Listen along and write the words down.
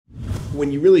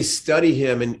when you really study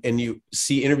him and you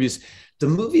see interviews, the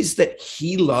movies that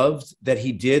he loved, that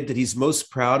he did, that he's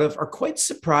most proud of are quite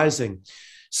surprising.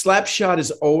 Slapshot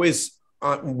is always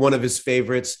one of his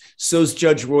favorites. So's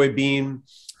Judge Roy Bean.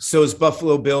 So's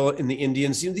Buffalo Bill and the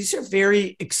Indians. These are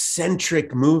very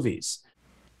eccentric movies.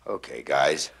 Okay,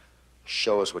 guys,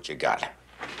 show us what you got.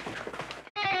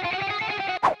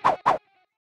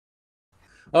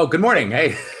 Oh, good morning.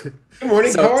 Hey. Good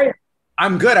morning. How are you?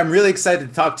 I'm good. I'm really excited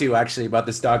to talk to you actually about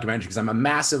this documentary because I'm a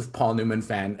massive Paul Newman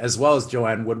fan, as well as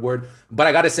Joanne Woodward. But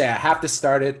I got to say, I have to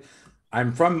start it.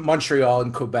 I'm from Montreal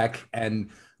in Quebec, and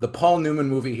the Paul Newman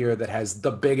movie here that has the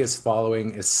biggest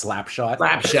following is Slapshot.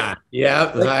 Slapshot.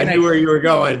 Yeah, I knew where you were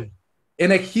going.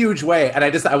 In a huge way. And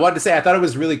I wanted to say, I thought it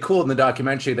was really cool in the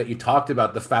documentary that you talked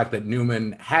about the fact that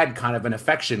Newman had kind of an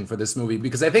affection for this movie,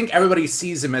 because I think everybody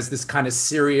sees him as this kind of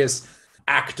serious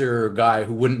actor guy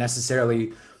who wouldn't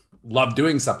necessarily love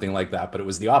doing something like that, but it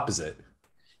was the opposite.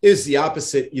 It was the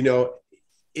opposite.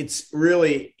 It's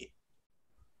really,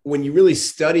 when you really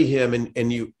study him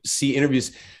and you see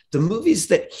interviews, the movies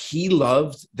that he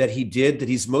loved, that he did, that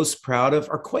he's most proud of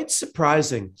are quite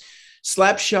surprising.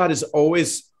 Slapshot is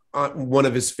always one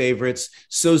of his favorites.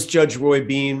 So's Judge Roy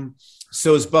Bean.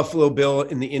 So's Buffalo Bill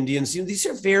and the Indians. These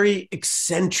are very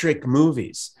eccentric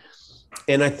movies.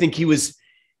 And I think he was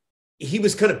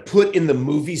kind of put in the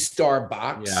movie star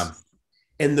box. Yeah.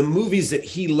 And the movies that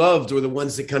he loved were the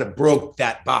ones that kind of broke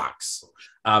that box.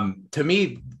 To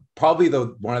me, probably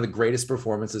one of the greatest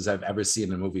performances I've ever seen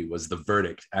in a movie was The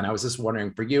Verdict. And I was just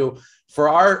wondering, for you, for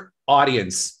our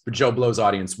audience, for JoBlo's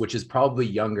audience, which is probably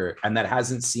younger and that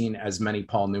hasn't seen as many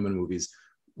Paul Newman movies,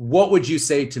 what would you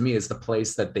say to me is the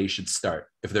place that they should start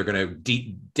if they're going to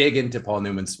dig into Paul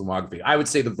Newman's filmography? I would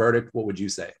say The Verdict. What would you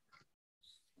say?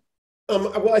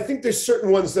 Well, I think there's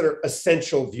certain ones that are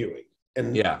essential viewing,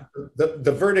 and yeah,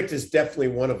 the Verdict is definitely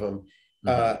one of them.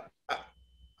 Mm-hmm.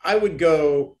 I would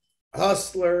go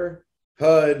Hustler,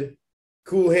 HUD,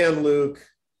 Cool Hand Luke,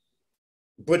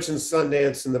 Butch and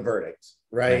Sundance, and The Verdict,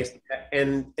 right? Nice.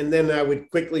 And then I would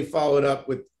quickly follow it up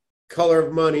with Color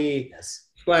of Money, yes.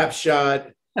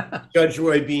 Slapshot, Judge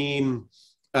Roy Bean,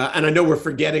 and I know we're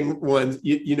forgetting one.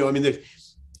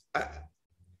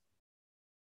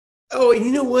 Oh, and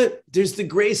you know what? There's the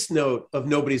Grace Note of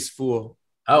Nobody's Fool.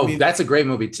 Oh, that's a great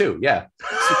movie too. Yeah.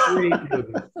 It's a great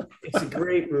movie. It's a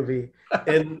great movie.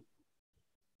 And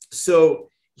so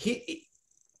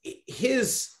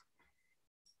his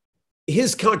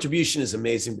contribution is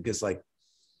amazing because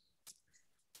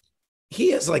he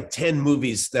has 10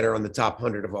 movies that are on the top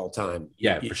 100 of all time.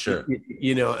 Yeah, for sure.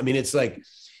 It's like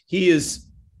he is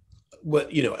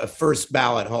a first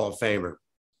ballot Hall of Famer.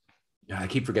 Yeah, I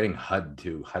keep forgetting HUD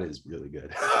too. HUD is really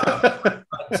good.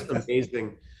 It's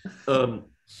amazing. And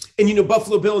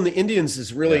Buffalo Bill and the Indians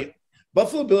is really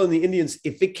Buffalo Bill and the Indians.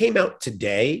 If it came out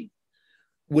today,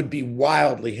 would be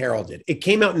wildly heralded. It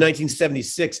came out in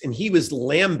 1976, and he was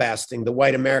lambasting the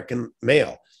white American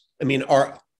male. I mean,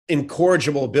 our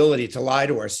incorrigible ability to lie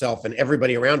to ourselves and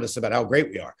everybody around us about how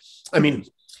great we are. I mean,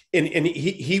 and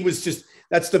he was just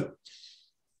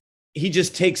he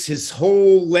just takes his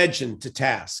whole legend to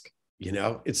task.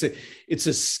 It's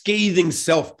a scathing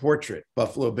self-portrait,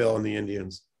 Buffalo Bill and the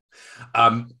Indians.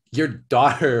 Your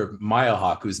daughter, Maya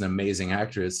Hawke, who's an amazing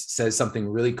actress, says something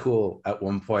really cool at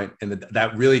one point, and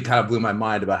that really kind of blew my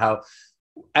mind about how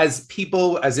as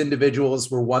people, as individuals,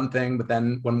 we're one thing, but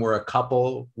then when we're a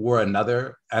couple, we're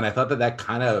another. And I thought that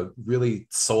kind of really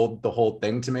sold the whole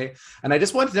thing to me. And I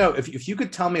just wanted to know if you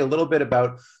could tell me a little bit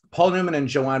about Paul Newman and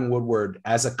Joanne Woodward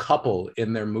as a couple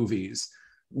in their movies.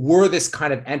 Were this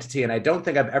kind of entity, and I don't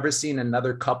think I've ever seen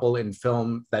another couple in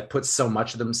film that puts so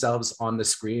much of themselves on the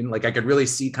screen. I could really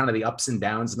see kind of the ups and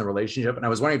downs in the relationship, and I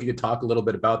was wondering if you could talk a little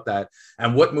bit about that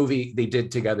and what movie they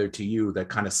did together to you that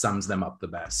kind of sums them up the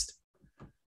best.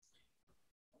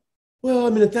 Well, I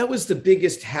mean, if that was the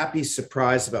biggest happy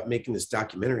surprise about making this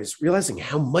documentary, is realizing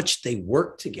how much they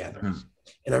worked together.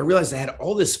 And I realized I had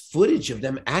all this footage of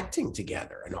them acting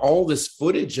together and all this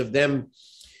footage of them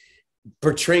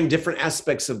portraying different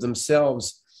aspects of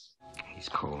themselves. He's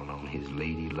calling on his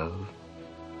lady love.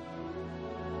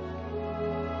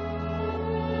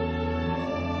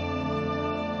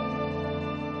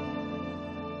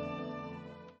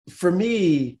 For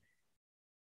me,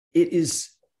 it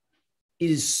is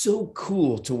so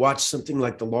cool to watch something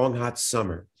like The Long Hot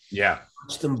Summer. Yeah.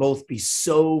 Watch them both be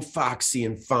so foxy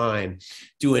and fine,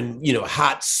 doing,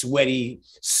 hot, sweaty,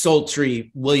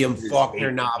 sultry William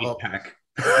Faulkner novel.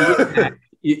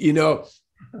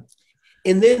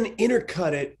 And then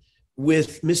intercut it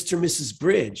with Mr. and Mrs.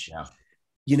 Bridge.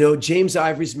 Yeah. James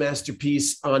Ivory's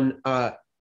masterpiece on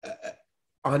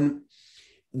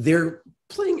they're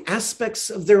playing aspects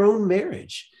of their own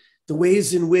marriage, the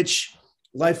ways in which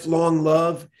lifelong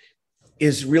love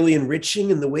is really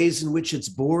enriching and the ways in which it's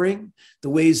boring, the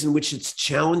ways in which it's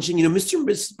challenging. You know, Mr. and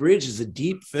Mrs. Bridge is a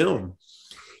deep film.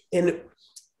 And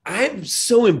I'm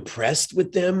so impressed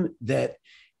with them that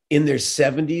in their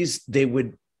 70s, they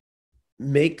would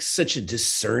make such a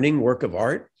discerning work of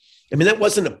art. I mean, that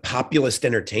wasn't a populist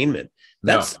entertainment.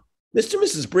 That's Mr. and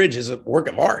Mrs. Bridge is a work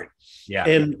of art. Yeah.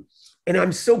 And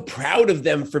I'm so proud of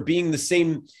them for being the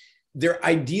same, their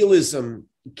idealism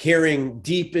carrying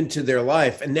deep into their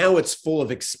life. And now it's full of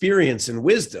experience and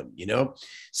wisdom, you know?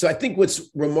 So I think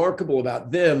what's remarkable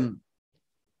about them,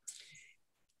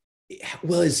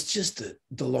 well, it's just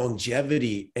the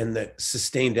longevity and the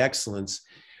sustained excellence.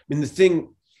 I mean, the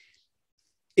thing,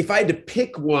 if I had to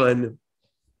pick one,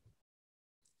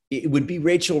 it would be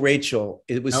Rachel.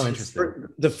 It was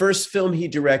the first film he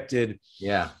directed.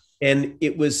 Yeah. And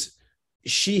it was,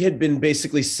 she had been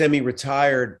basically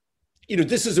semi-retired. You know,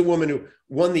 this is a woman who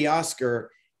won the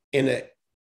Oscar and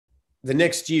the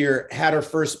next year had her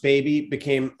first baby,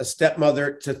 became a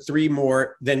stepmother to 3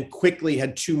 more, then quickly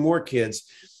had 2 more kids.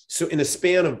 So in a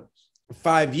span of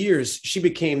 5 years, she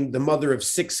became the mother of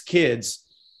 6 kids,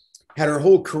 had her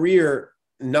whole career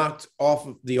knocked off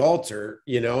of the altar,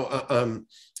 you know,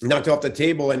 knocked off the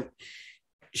table. And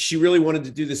she really wanted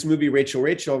to do this movie,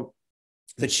 Rachel,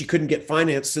 that she couldn't get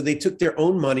financed. So they took their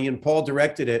own money and Paul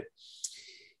directed it.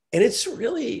 And it's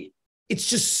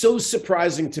just so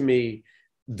surprising to me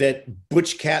that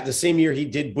the same year he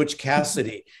did Butch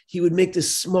Cassidy, he would make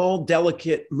this small,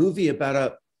 delicate movie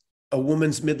about a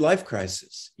woman's midlife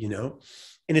crisis, you know?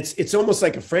 And it's almost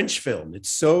like a French film. It's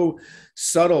so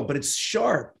subtle, but it's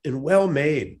sharp and well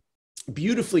made,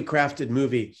 beautifully crafted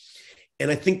movie. And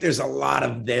I think there's a lot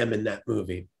of them in that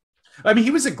movie. I mean,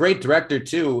 he was a great director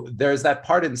too. There's that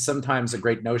part in Sometimes a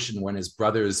Great Notion when his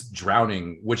brother's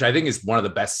drowning, which I think is one of the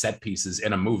best set pieces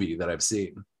in a movie that I've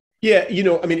seen. Yeah, you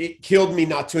know, I mean, it killed me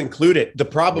not to include it. The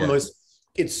problem was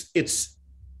it's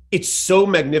so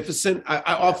magnificent.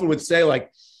 I often would say,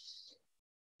 like,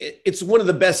 it's one of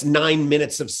the best 9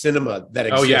 minutes of cinema that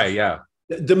exists. Oh, yeah.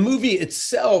 The movie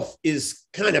itself is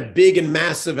kind of big and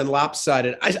massive and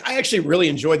lopsided. I actually really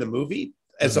enjoy the movie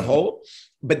as a whole,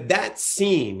 but that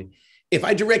scene, if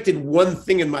I directed one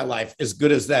thing in my life as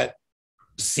good as that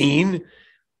scene,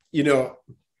 you know,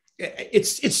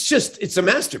 it's a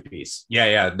masterpiece.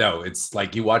 Yeah. No, it's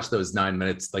like you watch those 9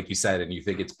 minutes, like you said, and you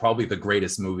think it's probably the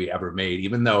greatest movie ever made,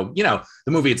 even though, you know,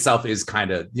 the movie itself is kind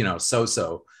of, you know,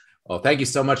 so. Well, thank you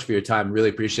so much for your time. Really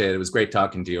appreciate it. It was great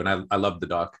talking to you. And I love the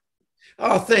doc.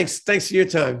 Oh, thanks. Thanks for your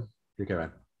time. Take care,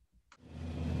 man.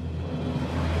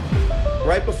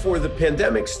 Right before the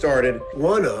pandemic started,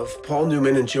 one of Paul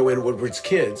Newman and Joanne Woodward's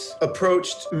kids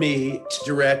approached me to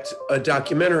direct a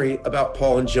documentary about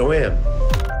Paul and Joanne.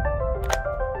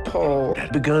 Paul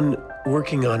had begun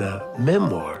working on a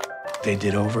memoir. They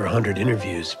did over 100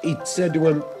 interviews. He said to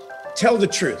him, "Tell the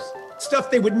truth.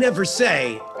 Stuff they would never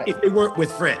say if they weren't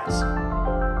with friends."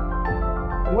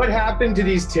 What happened to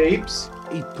these tapes?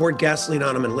 He poured gasoline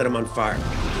on them and lit them on fire.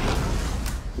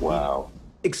 Wow.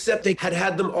 Except they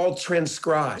had them all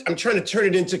transcribed. I'm trying to turn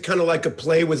it into kind of like a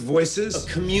play with voices, a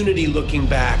community looking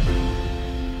back.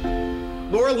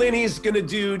 Laura Linney's gonna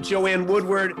do Joanne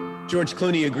Woodward. George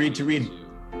Clooney agreed to read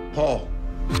Paul.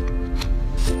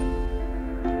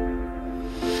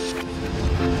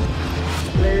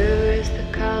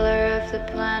 The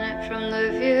planet from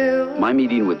the view. My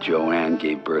meeting with Joanne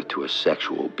gave birth to a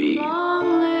sexual being.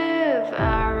 Long live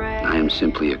our race. I am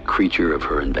simply a creature of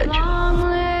her invention. Long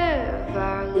live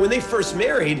our When they first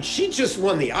married, she just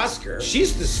won the Oscar.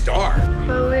 She's the star.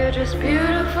 But we're just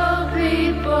beautiful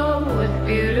people with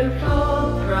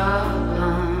beautiful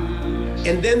problems.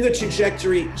 And then the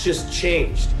trajectory just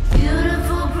changed.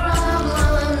 Beautiful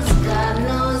problems, God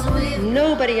knows we.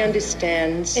 Nobody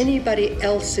understands anybody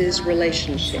else's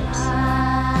relationships.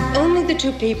 Only the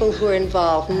 2 people who are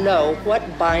involved know what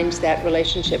binds that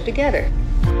relationship together.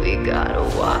 We gotta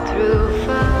walk through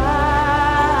fire.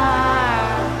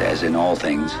 As in all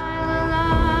things, you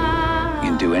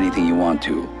can do anything you want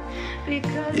to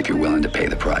if you're willing to pay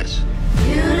the price.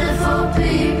 Beautiful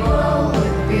people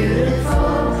with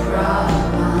beautiful problems.